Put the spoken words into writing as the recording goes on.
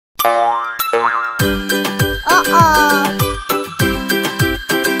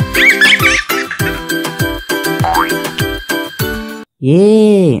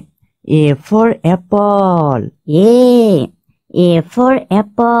A for apple. A for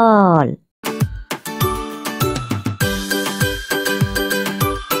apple.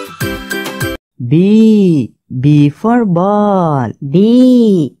 B for ball.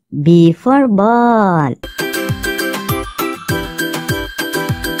 B for ball.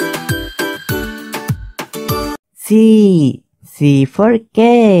 C for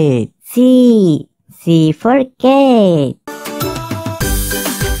cat. C for cat.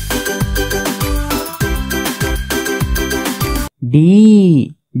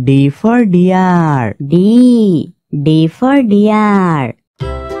 D for deer. D for deer.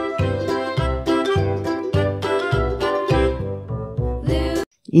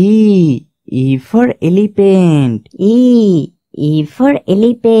 E for elephant. E for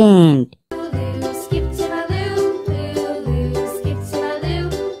elephant.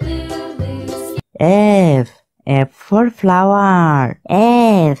 F for flower.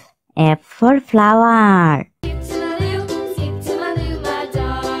 F for flower.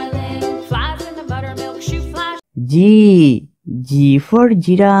 G for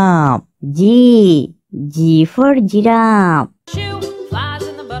giraffe. G for giraffe.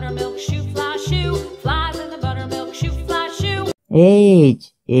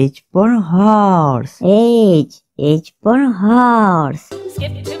 H for horse. H for horse.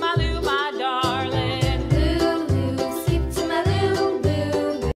 Skip to my loo, my darling. Loo, loo, skip to my loo,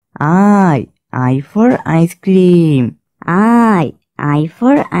 loo, loo. I for ice cream. I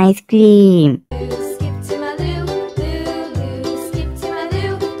for ice cream. Skip to my loo, loo, loo. Skip to my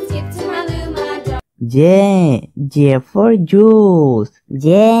loo, skip to my loo, my darling. J for juice.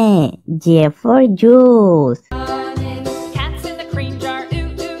 J for juice. Cats in the cream jar,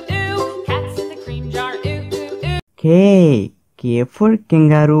 ooh, ooh, ooh. Cats in the cream jar, ooh, ooh, ooh. K for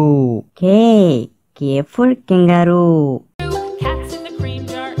kangaroo. K for kangaroo. Cats in the cream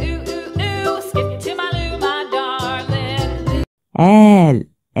jar, ooh, ooh, ooh. Skip to my loo, my darling.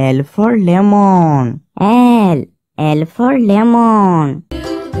 L for lemon. L for lemon.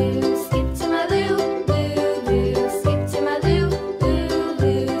 Loo, loo, skip to my loo, loo, loo. Skip to my loo, loo,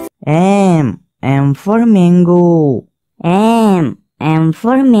 loo. M for mango. M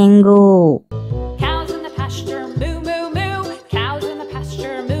for mango. Cows in the pasture, moo, moo, moo. Cows in the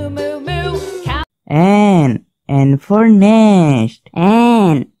pasture, moo, moo, moo. Cows. N for nest.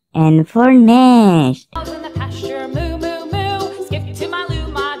 N for nest. In the pasture, moo, moo, moo. Skip to my loo,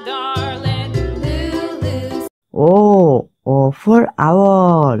 my darling. Loo, loo. O for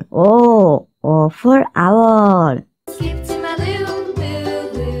owl. O for owl. Skip to my loo, loo,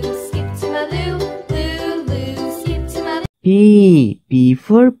 loo. Skip to my loo, loo, loo. Skip to my loo. P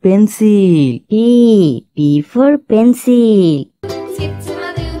for pencil. P for pencil. Skip to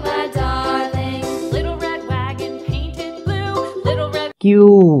my loo, my darling. Little red wagon painted blue. Little red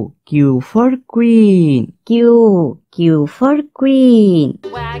Q for queen. Q for queen.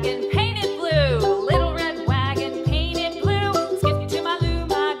 wagon painted blue. Little red wagon painted blue. Skip to my loo,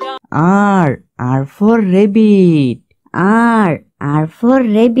 my darling. R for rabbit. R for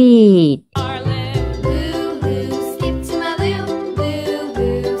rabbit. Loo, loo. Skip to my loo, loo,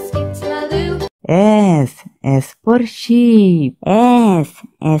 loo. Skip to my loo. S for sheep. S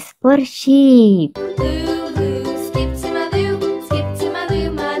for sheep. Loo, loo. Skip to my loo. Skip to my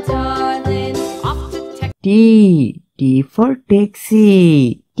loo, my darling. Off to Texas. T for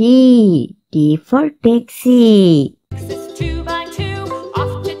taxi. T for taxi. 2x2.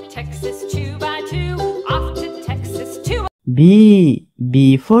 Off to Texas 2x2. Off to Texas 2. B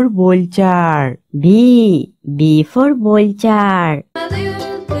for vulture. B for vulture. My loo,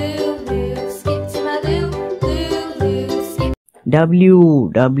 loo, loo. Skip to my loo, loo, loo. Skip.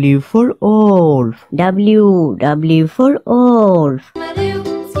 W for wolf. W for wolf. My loo,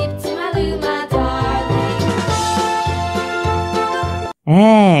 skip to my loo, my darling.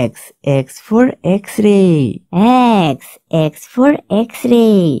 X for X-ray. X for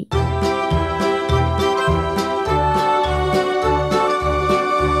X-ray.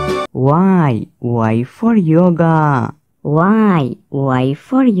 Y for yoga. Y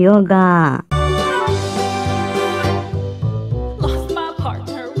for yoga. Lost my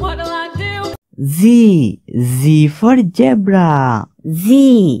partner, what'll I do? Z for zebra.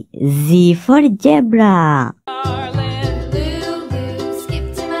 Z for zebra.